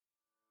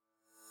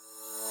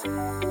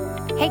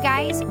Hey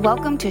guys,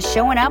 welcome to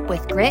Showing Up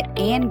with Grit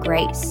and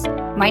Grace.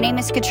 My name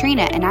is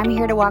Katrina, and I'm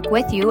here to walk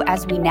with you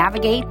as we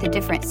navigate the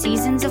different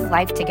seasons of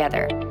life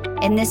together.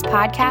 In this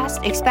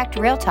podcast, expect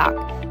real talk,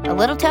 a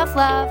little tough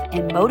love,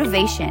 and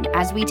motivation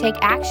as we take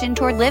action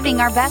toward living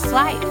our best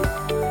life.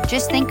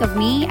 Just think of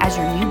me as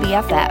your new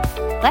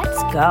BFF.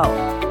 Let's go.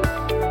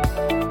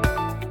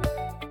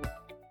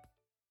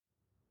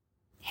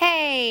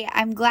 Hey,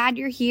 I'm glad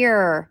you're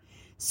here.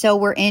 So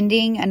we're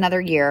ending another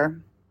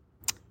year.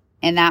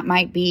 And that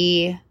might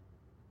be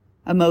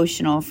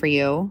emotional for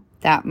you.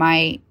 That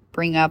might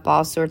bring up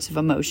all sorts of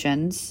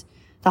emotions.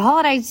 The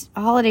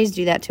holidays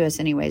do that to us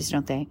anyways,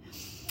 don't they?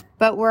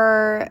 But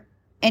we're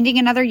ending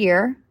another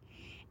year.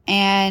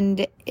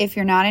 And if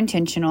you're not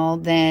intentional,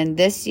 then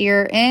this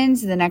year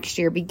ends, the next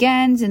year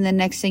begins. And the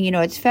next thing you know,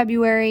 it's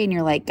February. And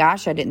you're like,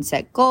 gosh, I didn't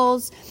set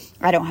goals.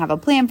 I don't have a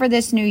plan for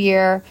this new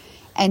year.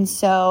 And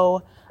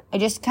so I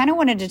just kind of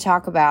wanted to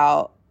talk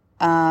about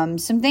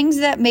some things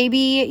that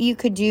maybe you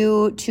could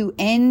do to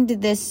end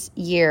this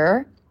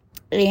year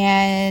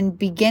and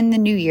begin the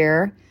new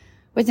year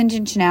with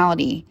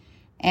intentionality.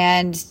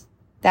 And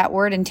that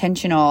word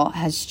intentional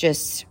has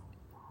just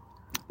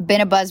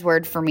been a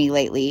buzzword for me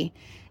lately.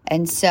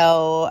 And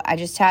so I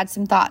just had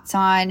some thoughts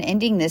on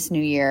ending this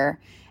new year.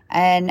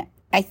 And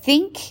I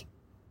think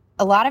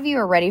a lot of you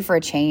are ready for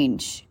a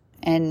change.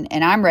 And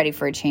I'm ready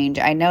for a change.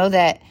 I know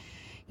that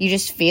you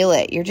just feel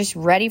it. You're just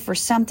ready for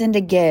something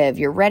to give.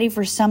 You're ready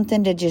for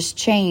something to just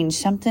change,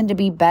 something to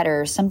be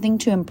better, something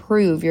to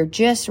improve. You're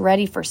just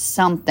ready for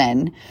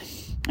something.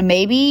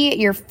 Maybe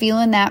you're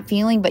feeling that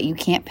feeling, but you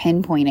can't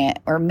pinpoint it.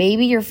 Or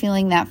maybe you're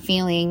feeling that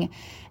feeling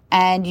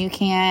and you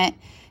can't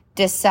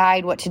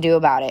decide what to do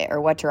about it or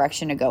what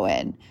direction to go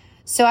in.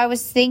 So I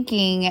was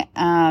thinking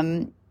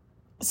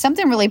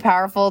something really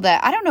powerful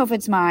that I don't know if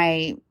it's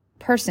my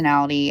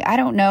personality. I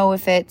don't know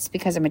if it's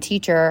because I'm a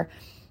teacher.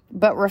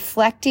 But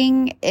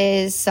reflecting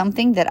is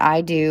something that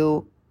I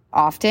do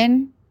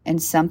often and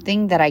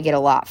something that I get a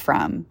lot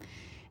from.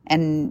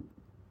 And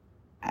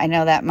I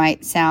know that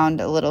might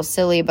sound a little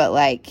silly, but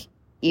like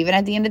even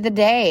at the end of the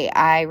day,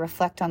 I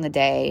reflect on the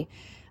day.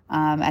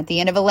 At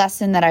the end of a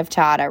lesson that I've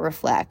taught, I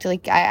reflect.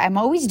 Like I'm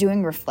always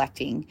doing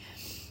reflecting.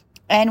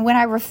 And when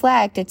I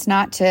reflect, it's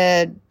not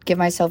to give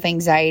myself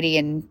anxiety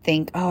and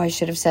think, oh, I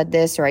should have said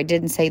this or I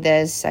didn't say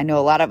this. I know a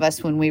lot of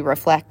us, when we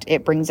reflect,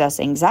 it brings us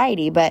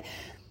anxiety. But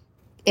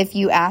if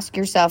you ask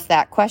yourself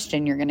that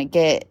question, you're going to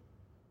get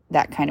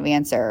that kind of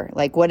answer.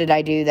 Like, what did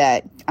I do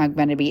that I'm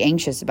going to be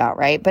anxious about,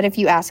 right? But if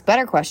you ask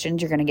better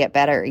questions, you're going to get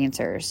better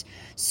answers.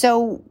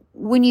 So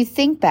when you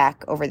think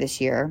back over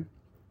this year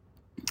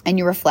and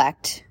you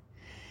reflect,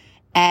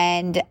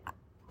 and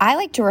I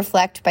like to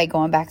reflect by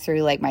going back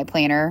through like my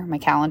planner, my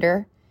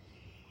calendar.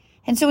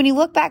 And so when you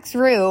look back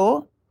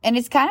through, and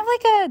it's kind of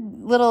like a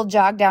little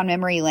jog down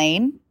memory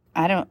lane.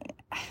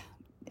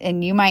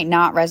 And you might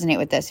not resonate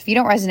with this. If you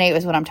don't resonate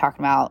with what I'm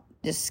talking about,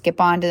 just skip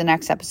on to the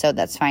next episode.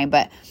 That's fine.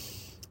 But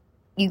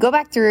you go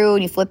back through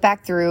and you flip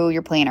back through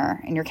your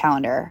planner and your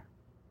calendar.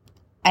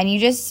 And you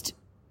just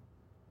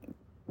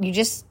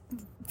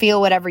feel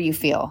whatever you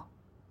feel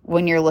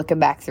when you're looking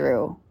back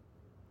through.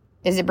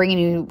 Is it bringing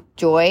you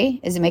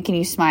joy? Is it making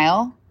you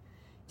smile?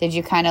 Did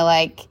you kind of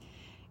like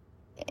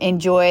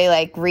enjoy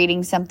like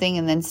reading something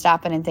and then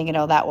stopping and thinking,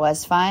 oh, that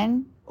was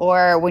fun?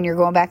 Or when you're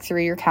going back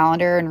through your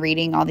calendar and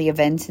reading all the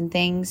events and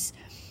things,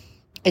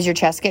 is your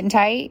chest getting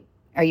tight?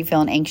 Are you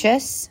feeling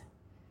anxious?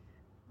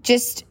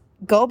 Just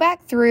go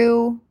back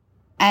through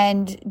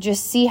and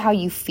just see how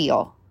you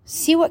feel.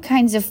 See what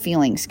kinds of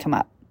feelings come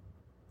up.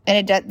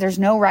 And there's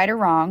no right or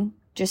wrong.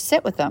 Just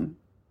sit with them.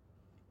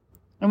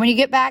 And when you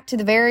get back to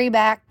the very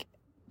back,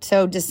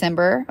 so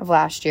December of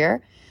last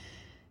year,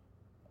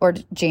 or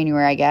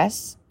January, I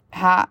guess,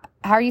 how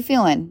are you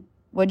feeling?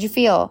 What'd you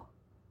feel?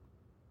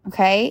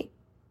 Okay.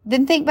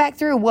 Then think back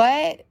through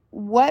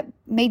what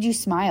made you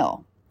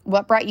smile?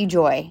 What brought you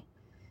joy?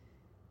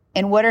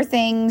 And what are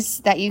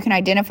things that you can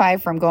identify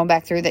from going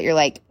back through that you're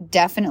like,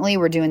 definitely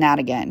we're doing that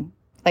again.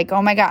 Like,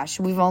 oh my gosh,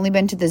 we've only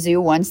been to the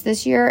zoo once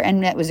this year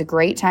and it was a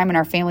great time and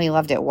our family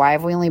loved it. Why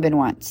have we only been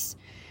once?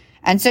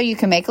 And so you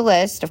can make a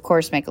list, of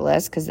course, make a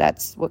list because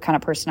that's what kind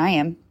of person I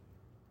am.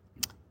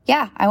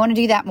 Yeah, I want to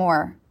do that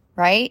more,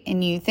 right?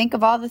 And you think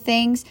of all the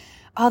things.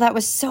 Oh, that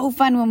was so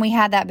fun when we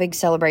had that big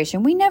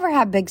celebration. We never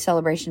have big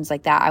celebrations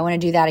like that. I want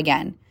to do that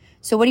again.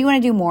 So what do you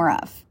want to do more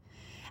of?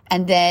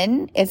 And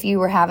then if you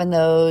were having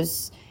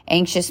those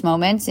anxious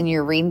moments and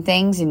you're reading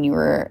things and you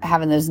were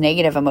having those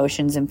negative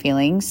emotions and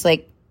feelings,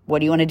 like what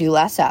do you want to do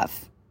less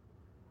of?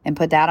 And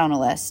put that on a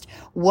list.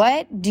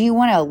 What do you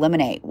want to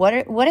eliminate?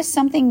 What is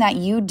something that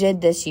you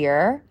did this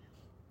year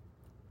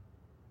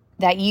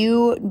that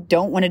you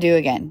don't want to do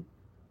again?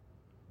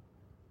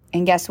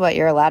 And guess what?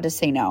 You're allowed to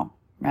say no.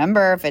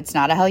 Remember, if it's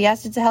not a hell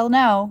yes, it's a hell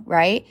no,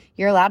 right?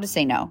 You're allowed to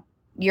say no.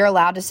 You're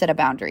allowed to set a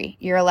boundary.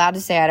 You're allowed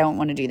to say, I don't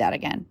want to do that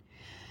again.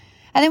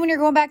 And then when you're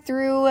going back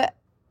through,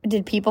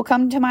 did people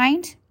come to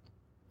mind?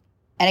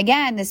 And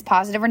again, this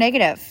positive or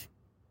negative.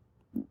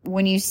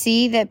 When you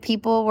see that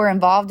people were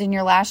involved in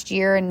your last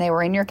year and they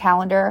were in your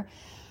calendar,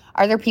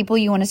 Are there people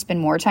you want to spend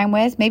more time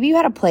with? Maybe you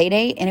had a play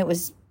date and it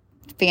was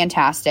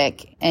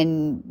fantastic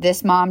and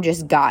this mom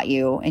just got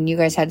you and you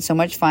guys had so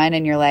much fun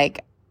and you're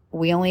like,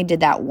 we only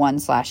did that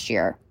once last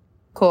year.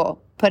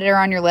 Cool. Put it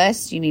on your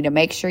list. You need to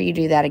make sure you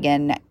do that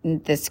again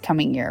this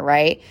coming year,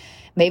 right?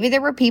 Maybe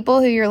there were people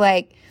who you're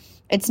like,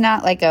 it's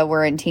not like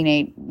we're in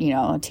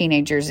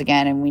teenagers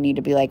again and we need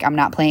to be like, I'm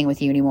not playing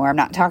with you anymore. I'm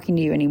not talking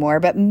to you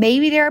anymore. But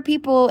maybe there are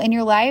people in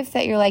your life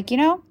that you're like,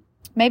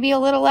 maybe a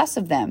little less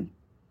of them.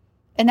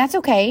 And that's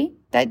okay.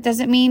 That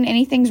doesn't mean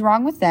anything's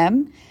wrong with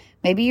them.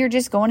 Maybe you're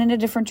just going in a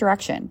different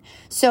direction.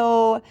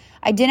 So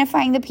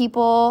identifying the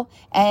people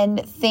and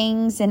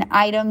things and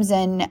items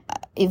and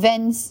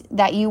events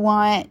that you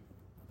want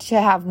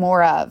to have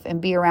more of and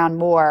be around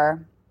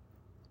more,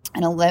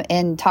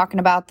 and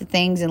talking about the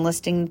things and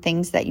listing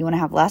things that you want to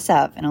have less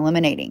of and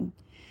eliminating.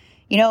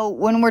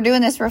 When we're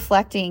doing this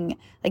reflecting,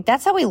 like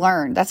that's how we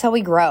learn. That's how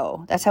we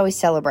grow. That's how we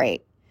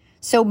celebrate.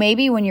 So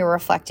maybe when you're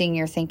reflecting,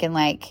 you're thinking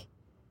like,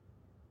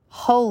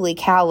 holy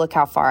cow, look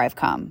how far I've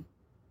come.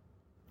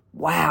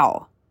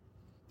 Wow.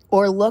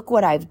 Or look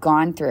what I've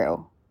gone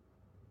through.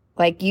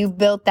 Like you've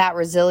built that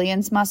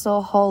resilience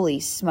muscle. Holy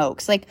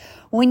smokes. Like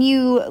when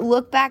you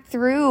look back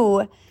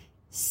through,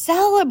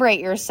 celebrate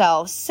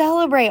yourself,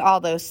 celebrate all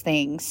those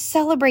things,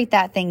 celebrate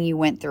that thing you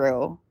went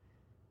through,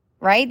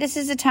 right? This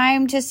is a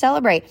time to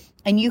celebrate.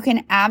 And you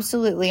can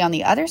absolutely, on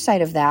the other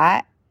side of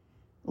that,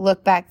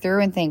 look back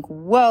through and think,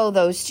 whoa,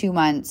 those 2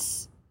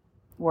 months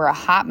were a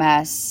hot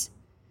mess.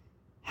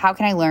 How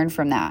can I learn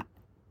from that?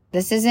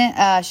 This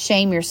isn't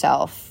shame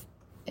yourself.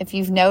 If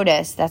you've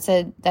noticed, that's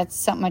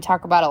something I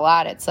talk about a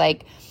lot. It's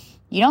like,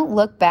 you don't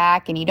look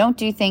back and you don't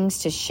do things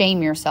to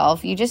shame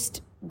yourself. You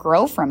just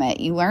grow from it.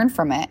 You learn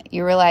from it.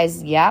 You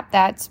realize, yep,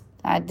 that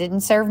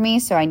didn't serve me,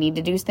 so I need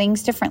to do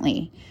things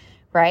differently,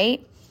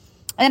 right?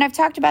 And then I've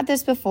talked about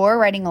this before,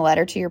 writing a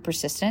letter to your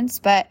persistence,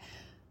 but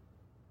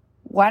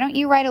why don't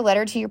you write a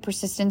letter to your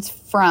persistence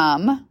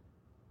from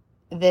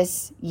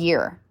this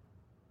year?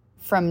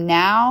 From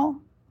now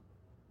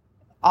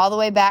all the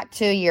way back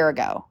to a year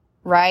ago.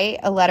 Write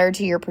a letter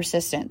to your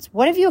persistence.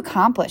 What have you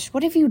accomplished?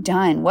 What have you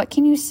done? What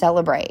can you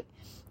celebrate?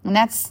 And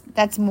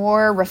that's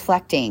more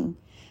reflecting,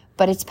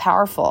 but it's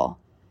powerful.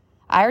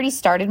 I already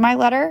started my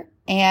letter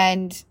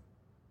and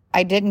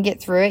I didn't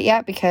get through it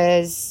yet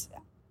because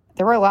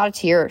there were a lot of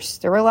tears.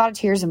 There were a lot of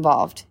tears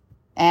involved,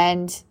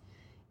 and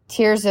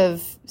tears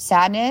of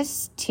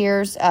sadness,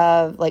 tears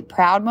of like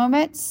proud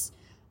moments,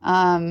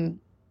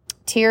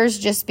 tears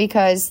just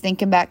because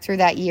thinking back through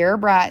that year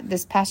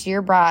this past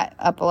year brought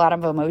up a lot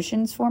of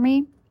emotions for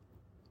me.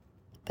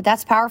 But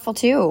that's powerful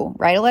too.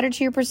 Write a letter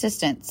to your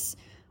persistence.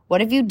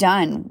 What have you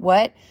done?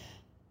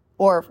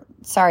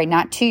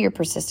 Not to your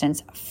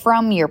persistence,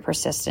 from your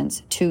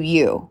persistence to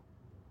you.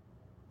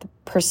 The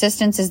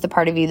persistence is the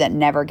part of you that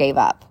never gave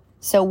up.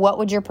 So what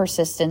would your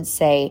persistence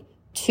say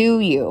to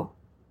you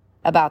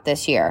about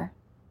this year?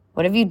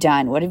 What have you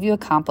done? What have you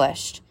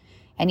accomplished?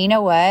 And you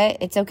know what?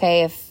 It's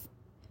okay if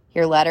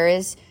your letter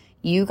is,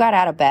 you got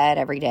out of bed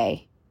every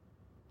day.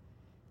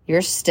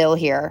 You're still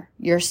here.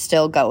 You're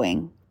still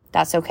going.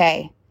 That's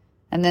okay.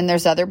 And then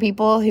there's other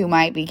people who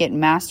might be getting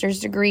master's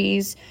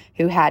degrees,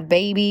 who had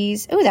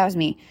babies. Oh, that was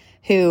me.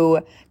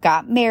 Who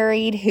got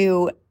married,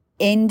 who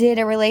ended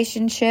a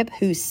relationship,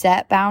 who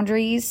set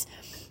boundaries.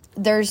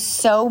 There's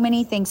so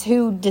many things,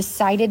 who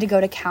decided to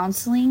go to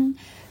counseling,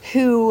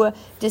 who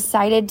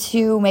decided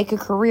to make a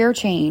career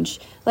change.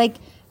 Like,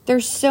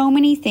 there's so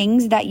many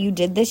things that you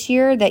did this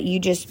year that you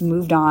just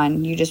moved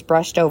on, you just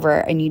brushed over,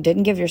 and you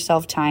didn't give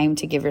yourself time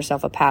to give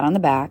yourself a pat on the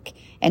back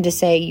and to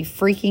say you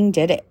freaking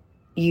did it.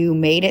 You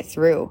made it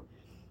through.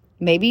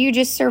 Maybe you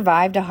just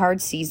survived a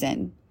hard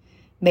season.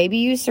 Maybe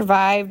you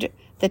survived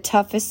the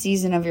toughest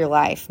season of your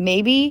life.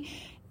 Maybe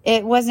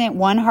it wasn't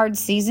one hard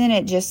season.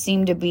 It just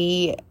seemed to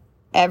be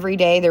every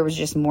day there was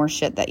just more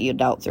shit that you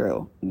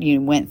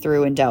went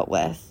through and dealt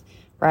with,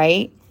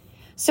 right?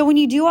 So when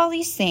you do all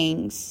these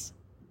things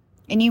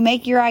and you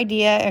make your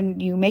idea and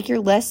you make your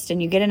list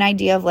and you get an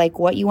idea of like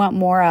what you want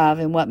more of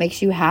and what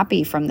makes you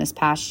happy from this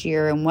past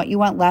year and what you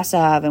want less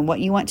of and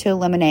what you want to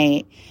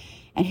eliminate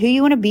and who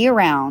you want to be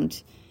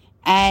around,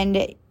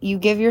 and you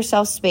give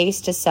yourself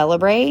space to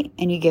celebrate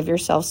and you give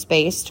yourself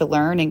space to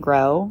learn and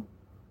grow,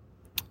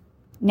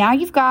 now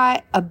you've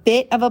got a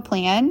bit of a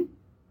plan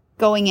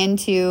going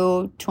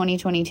into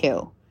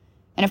 2022.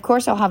 And of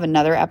course, I'll have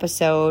another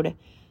episode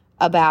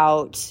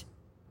about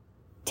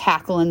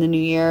tackling the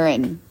new year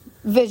and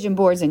vision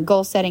boards and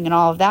goal setting and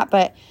all of that.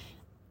 But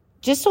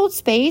just hold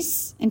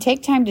space and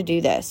take time to do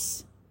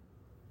this.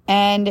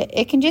 And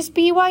it can just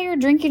be while you're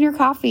drinking your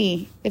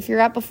coffee, if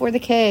you're up before the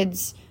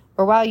kids,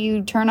 or while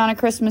you turn on a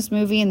Christmas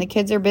movie and the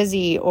kids are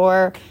busy,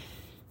 or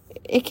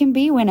it can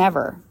be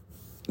whenever.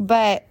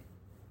 But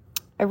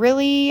I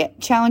really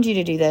challenge you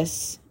to do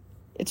this.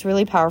 It's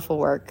really powerful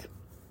work.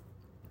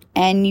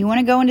 And you want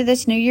to go into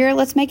this new year,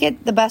 let's make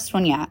it the best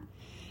one yet.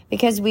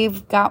 Because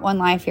we've got one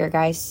life here,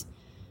 guys.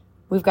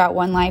 We've got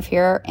one life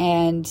here,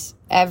 and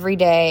every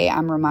day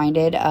I'm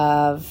reminded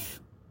of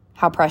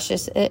how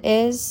precious it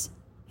is.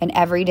 And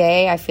every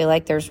day I feel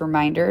like there's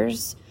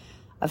reminders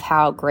of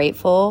how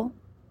grateful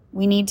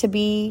we need to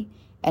be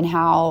and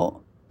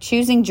how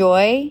choosing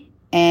joy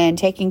and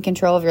taking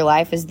control of your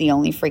life is the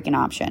only freaking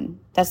option.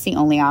 That's the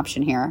only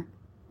option here.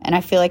 And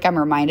I feel like I'm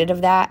reminded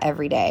of that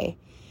every day.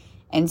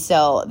 And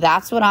so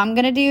that's what I'm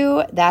going to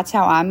do. That's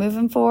how I'm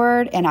moving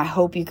forward. And I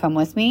hope you come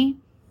with me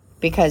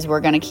because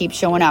we're going to keep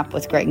showing up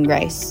with grit and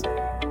grace.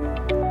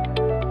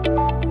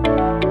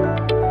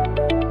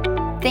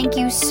 Thank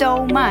you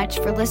so much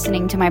for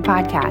listening to my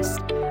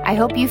podcast. I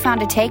hope you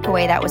found a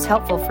takeaway that was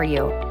helpful for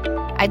you.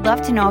 I'd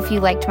love to know if you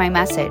liked my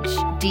message.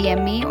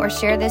 DM me or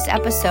share this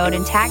episode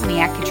and tag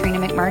me at Katrina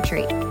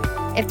McMurtry.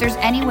 If there's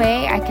any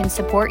way I can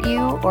support you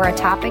or a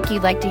topic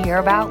you'd like to hear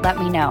about, let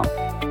me know.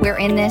 We're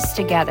in this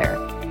together.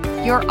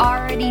 You're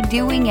already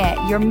doing it.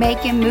 You're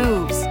making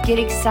moves. Get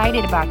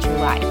excited about your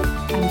life.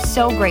 I'm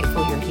so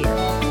grateful you're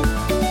here.